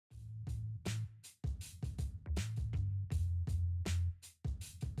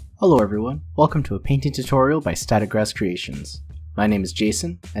Hello everyone, welcome to a painting tutorial by Static Grass Creations. My name is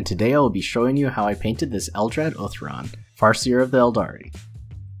Jason, and today I will be showing you how I painted this Eldrad Ulthran, Farseer of the Aeldari.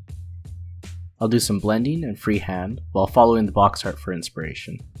 I'll do some blending and freehand, while following the box art for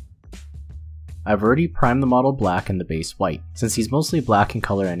inspiration. I've already primed the model black and the base white. Since he's mostly black in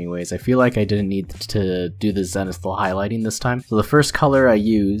color anyways, I feel like I didn't need to do the zenithal highlighting this time. So the first color I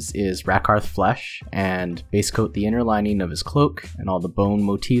use is Rakarth Flesh, and base coat the inner lining of his cloak and all the bone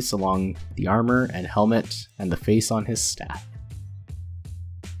motifs along the armor and helmet and the face on his staff.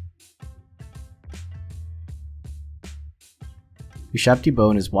 Ushabti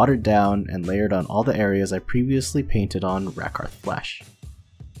Bone is watered down and layered on all the areas I previously painted on Rakarth Flesh.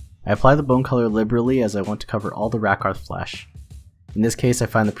 I apply the bone color liberally as I want to cover all the Rakarth flesh. In this case I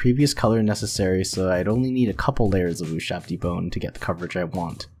find the previous color necessary, so I'd only need a couple layers of Ushabti Bone to get the coverage I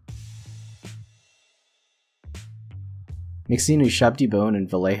want. Mixing Ushabti Bone and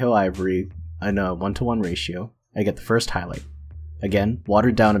Vallejo Ivory in a 1:1 ratio, I get the first highlight. Again,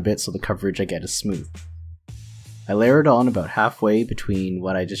 watered down a bit so the coverage I get is smooth. I layer it on about halfway between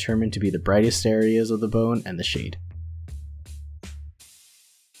what I determine to be the brightest areas of the bone and the shade.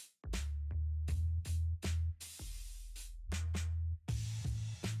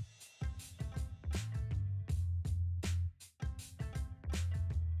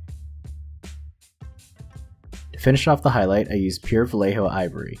 To finish off the highlight, I use pure Vallejo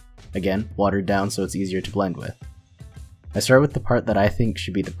Ivory, again watered down so it's easier to blend with. I start with the part that I think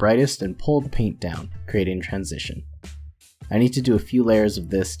should be the brightest and pull the paint down, creating a transition. I need to do a few layers of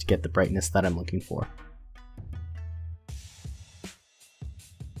this to get the brightness that I'm looking for.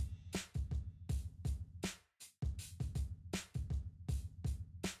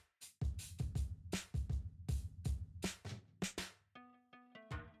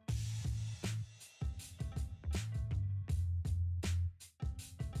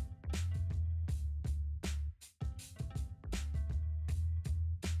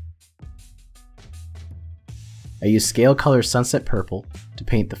 I use Scale Color Sunset Purple to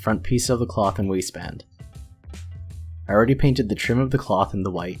paint the front piece of the cloth and waistband. I already painted the trim of the cloth in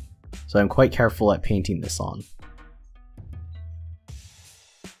the white, so I'm quite careful at painting this on.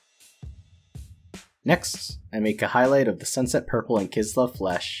 Next, I make a highlight of the Sunset Purple and Kislev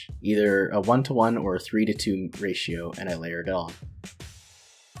Flesh, either a 1:1 or a 3:2 ratio, and I layer it on.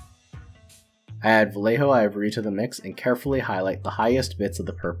 I add Vallejo Ivory to the mix and carefully highlight the highest bits of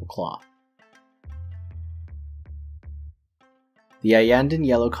the purple cloth. The Aeldari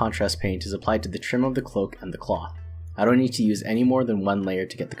yellow contrast paint is applied to the trim of the cloak and the cloth. I don't need to use any more than one layer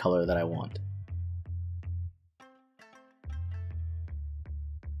to get the color that I want.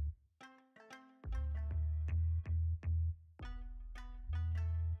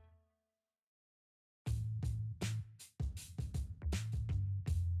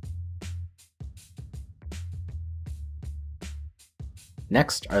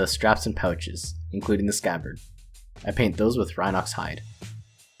 Next are the straps and pouches, including the scabbard. I paint those with Rhinox hide.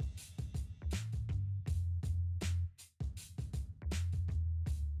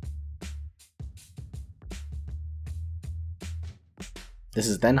 This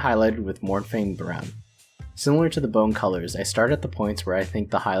is then highlighted with Mornfang brown. Similar to the bone colors, I start at the points where I think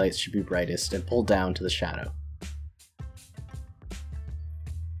the highlights should be brightest and pull down to the shadow.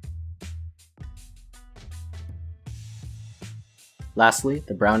 Lastly,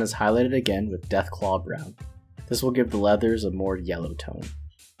 the brown is highlighted again with Deathclaw brown. This will give the leathers a more yellow tone.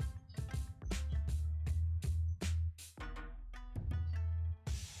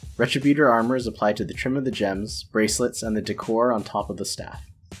 Retributor armor is applied to the trim of the gems, bracelets, and the decor on top of the staff.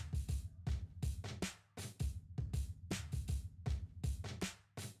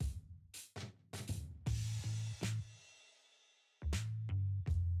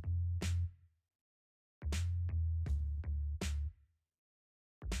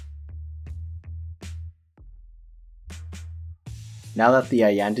 Now that the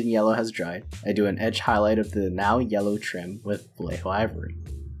Aeldari yellow has dried, I do an edge highlight of the now yellow trim with Vallejo Ivory.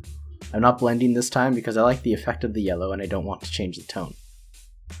 I'm not blending this time because I like the effect of the yellow and I don't want to change the tone.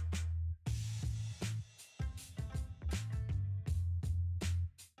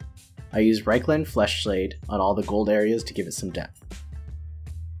 I use Reichland Flesh Shade on all the gold areas to give it some depth.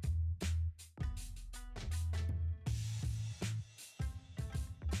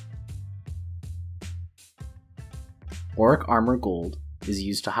 Auric Armor Gold is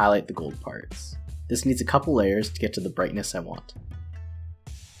used to highlight the gold parts. This needs a couple layers to get to the brightness I want.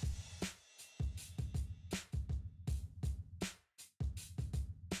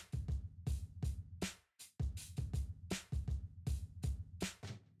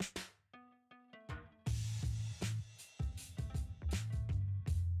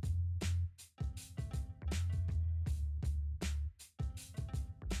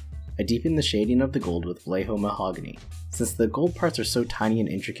 I deepen the shading of the gold with Vallejo Mahogany. Since the gold parts are so tiny and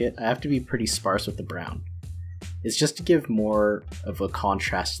intricate, I have to be pretty sparse with the brown. It's just to give more of a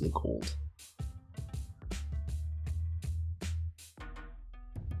contrast to the gold.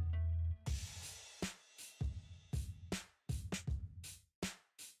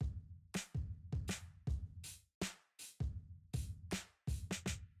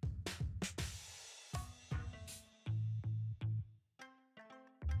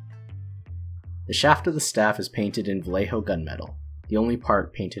 The shaft of the staff is painted in Vallejo gunmetal, the only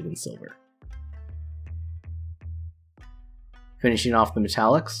part painted in silver. Finishing off the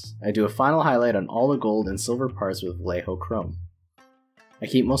metallics, I do a final highlight on all the gold and silver parts with Vallejo chrome. I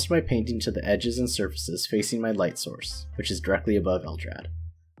keep most of my painting to the edges and surfaces facing my light source, which is directly above Eldrad.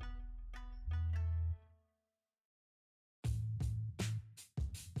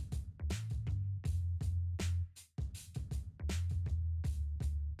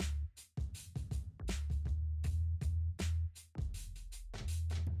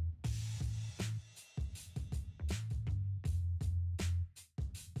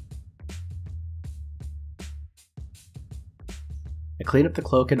 I clean up the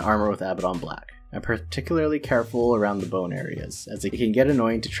cloak and armor with Abaddon Black. I'm particularly careful around the bone areas, as it can get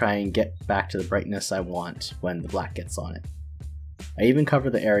annoying to try and get back to the brightness I want when the black gets on it. I even cover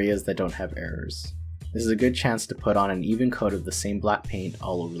the areas that don't have errors. This is a good chance to put on an even coat of the same black paint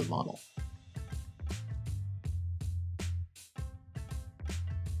all over the model.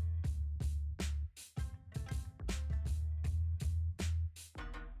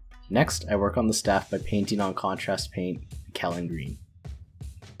 Next, I work on the staff by painting on contrast paint, Kellen Green.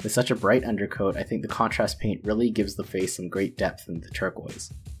 With such a bright undercoat, I think the contrast paint really gives the face some great depth in the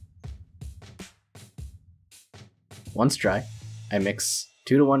turquoise. Once dry, I mix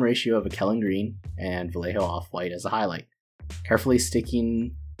 2:1 ratio of a Kellen Green and Vallejo Off-White as a highlight, carefully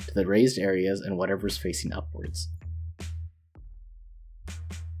sticking to the raised areas and whatever's facing upwards.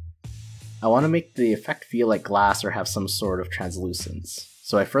 I want to make the effect feel like glass or have some sort of translucence,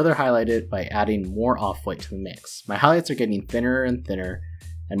 so I further highlight it by adding more Off-White to the mix. My highlights are getting thinner and thinner,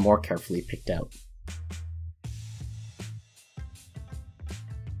 and more carefully picked out.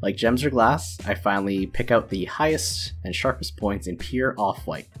 Like gems or glass, I finally pick out the highest and sharpest points in pure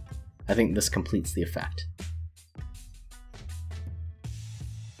Off-White. I think this completes the effect.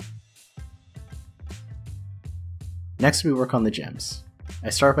 Next we work on the gems.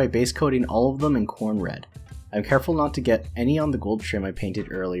 I start by base coating all of them in corn red. I'm careful not to get any on the gold trim I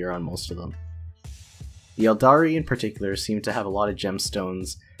painted earlier on most of them. The Aeldari in particular seem to have a lot of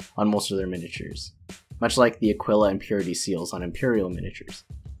gemstones on most of their miniatures, much like the Aquila and Purity seals on Imperial miniatures.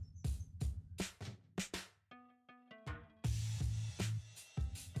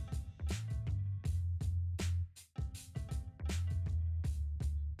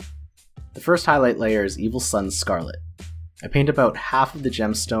 The first highlight layer is Evil Sun's Scarlet. I paint about half of the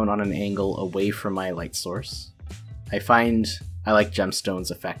gemstone on an angle away from my light source. I find I like gemstones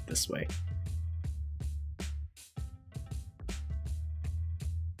effect this way.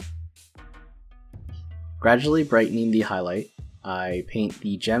 Gradually brightening the highlight, I paint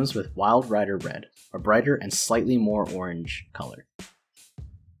the gems with Wild Rider Red, a brighter and slightly more orange color.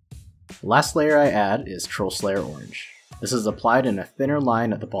 The last layer I add is Troll Slayer Orange. This is applied in a thinner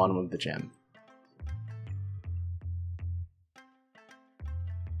line at the bottom of the gem.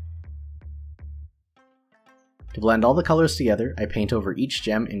 To blend all the colors together, I paint over each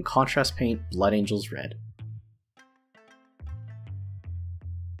gem in contrast paint Blood Angels Red.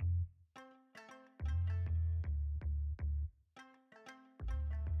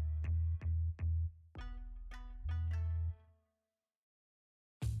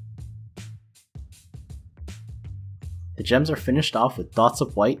 The gems are finished off with dots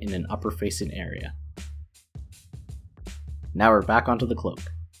of white in an upper facing area. Now we're back onto the cloak.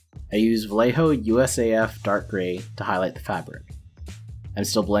 I use Vallejo USAF Dark Gray to highlight the fabric. I'm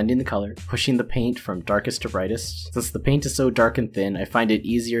still blending the color, pushing the paint from darkest to brightest. Since the paint is so dark and thin, I find it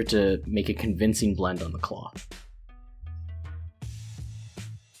easier to make a convincing blend on the cloth.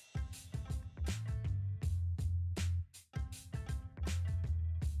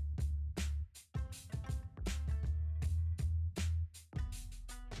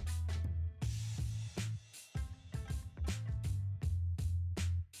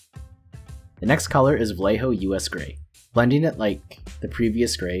 The next color is Vallejo US Gray, blending it like the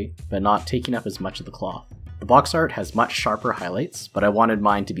previous gray, but not taking up as much of the cloth. The box art has much sharper highlights, but I wanted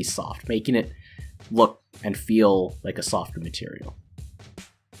mine to be soft, making it look and feel like a softer material.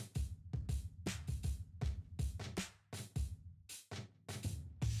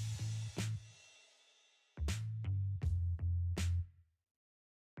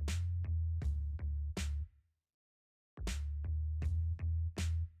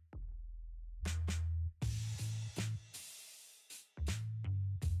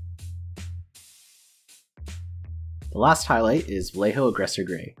 The last highlight is Vallejo Aggressor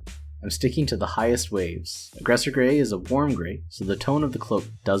Grey. I'm sticking to the highest waves. Aggressor Grey is a warm grey, so the tone of the cloak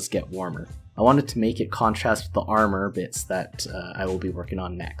does get warmer. I wanted to make it contrast with the armor bits that I will be working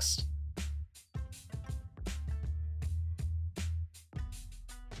on next.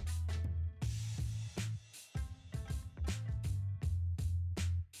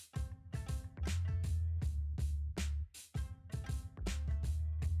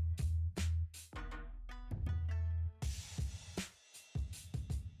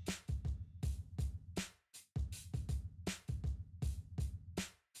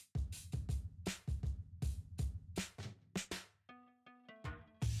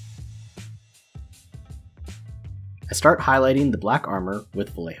 I start highlighting the black armor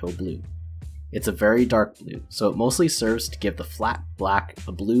with Vallejo Blue. It's a very dark blue, so it mostly serves to give the flat black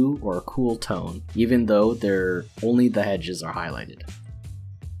a blue or a cool tone, even though only the edges are highlighted.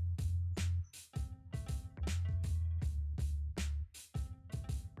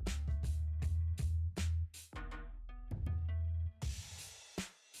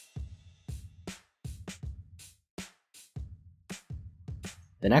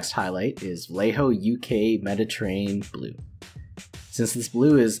 The next highlight is Vallejo UK Mediterranean Blue. Since this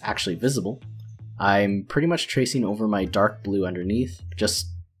blue is actually visible, I'm pretty much tracing over my dark blue underneath, just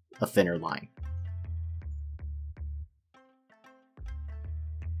a thinner line.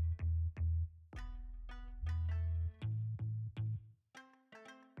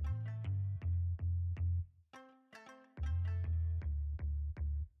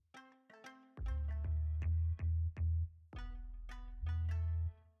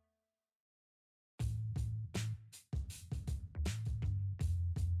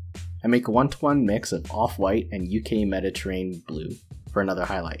 I make a 1-to-1 mix of off-white and UK Mediterranean blue for another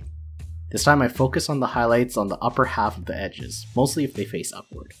highlight. This time I focus on the highlights on the upper half of the edges, mostly if they face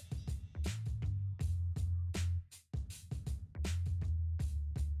upward.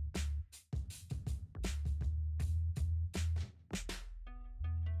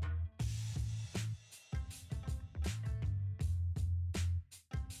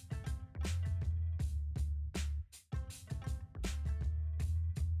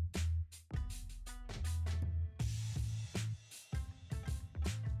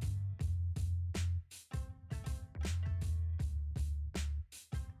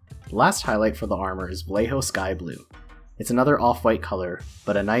 The last highlight for the armor is Vallejo Sky Blue. It's another off-white color,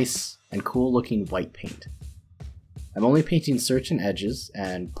 but a nice and cool looking white paint. I'm only painting certain edges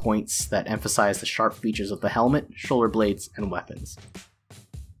and points that emphasize the sharp features of the helmet, shoulder blades, and weapons.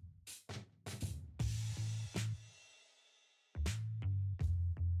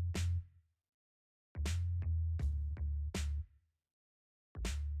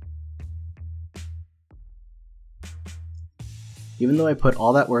 Even though I put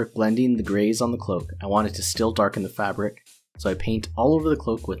all that work blending the grays on the cloak, I wanted to still darken the fabric, so I paint all over the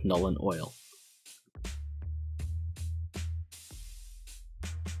cloak with Nuln Oil.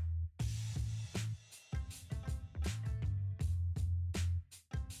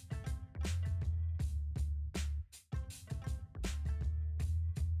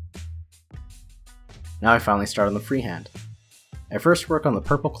 Now I finally start on the freehand. I first work on the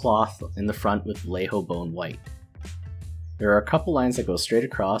purple cloth in the front with Vallejo Bone White. There are a couple lines that go straight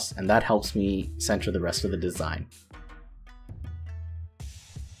across, and that helps me center the rest of the design.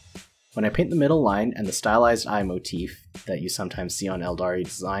 When I paint the middle line and the stylized eye motif that you sometimes see on Aeldari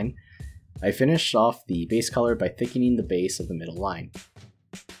design, I finish off the base color by thickening the base of the middle line.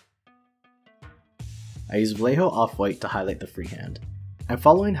 I use Vallejo Off-White to highlight the freehand. I'm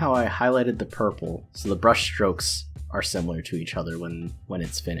following how I highlighted the purple, so the brush strokes are similar to each other when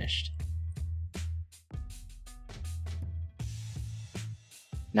it's finished.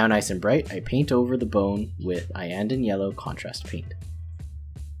 Now nice and bright, I paint over the bone with Iyanden Yellow contrast paint.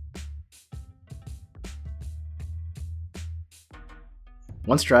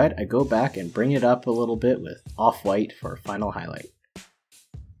 Once dried, I go back and bring it up a little bit with Off-White for a final highlight.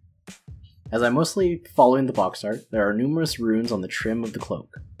 As I'm mostly following the box art, there are numerous runes on the trim of the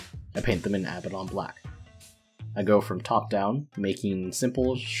cloak. I paint them in Abaddon Black. I go from top down, making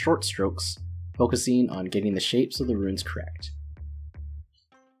simple, short strokes, focusing on getting the shapes of the runes correct.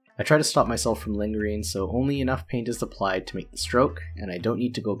 I try to stop myself from lingering, so only enough paint is applied to make the stroke, and I don't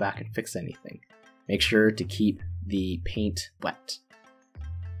need to go back and fix anything. Make sure to keep the paint wet.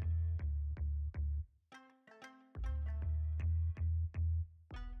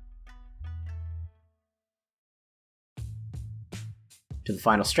 To the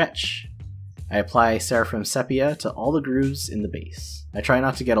final stretch, I apply Seraphim Sepia to all the grooves in the base. I try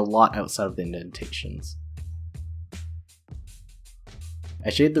not to get a lot outside of the indentations. I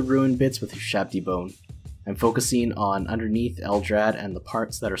shade the ruined bits with Ushabti Bone. I'm focusing on underneath Eldrad and the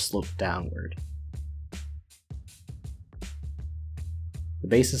parts that are sloped downward. The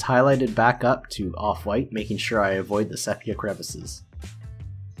base is highlighted back up to off-white, making sure I avoid the sepia crevices.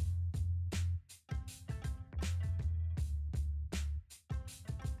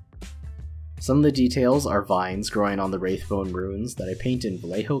 Some of the details are vines growing on the Wraithbone runes that I paint in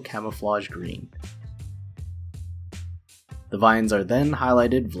Vallejo Camouflage Green. The vines are then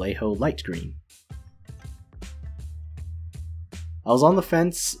highlighted Vallejo Light Green. I was on the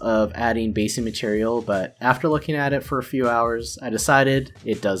fence of adding basing material, but after looking at it for a few hours, I decided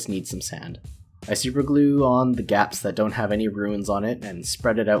it does need some sand. I superglue on the gaps that don't have any runes on it and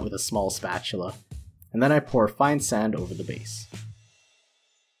spread it out with a small spatula, and then I pour fine sand over the base.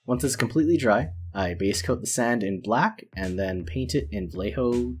 Once it's completely dry, I base coat the sand in black and then paint it in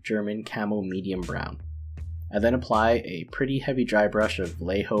Vallejo German Camo Medium Brown. I then apply a pretty heavy dry brush of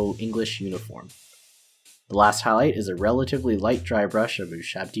Vallejo English Uniform. The last highlight is a relatively light dry brush of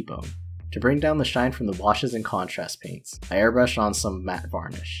Ushabti Bone. To bring down the shine from the washes and contrast paints, I airbrush on some matte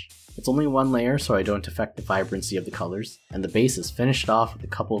varnish. It's only one layer so I don't affect the vibrancy of the colors, and the base is finished off with a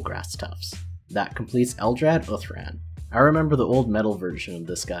couple grass tufts. That completes Eldrad Ulthran. I remember the old metal version of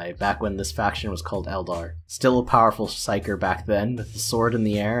this guy, back when this faction was called Eldar. Still a powerful psyker back then, with a sword in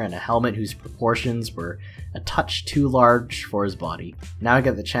the air and a helmet whose proportions were a touch too large for his body. Now I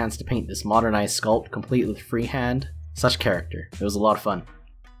get the chance to paint this modernized sculpt complete with freehand. Such character. It was a lot of fun.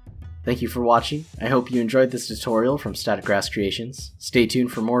 Thank you for watching. I hope you enjoyed this tutorial from Static Grass Creations. Stay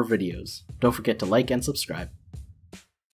tuned for more videos. Don't forget to like and subscribe.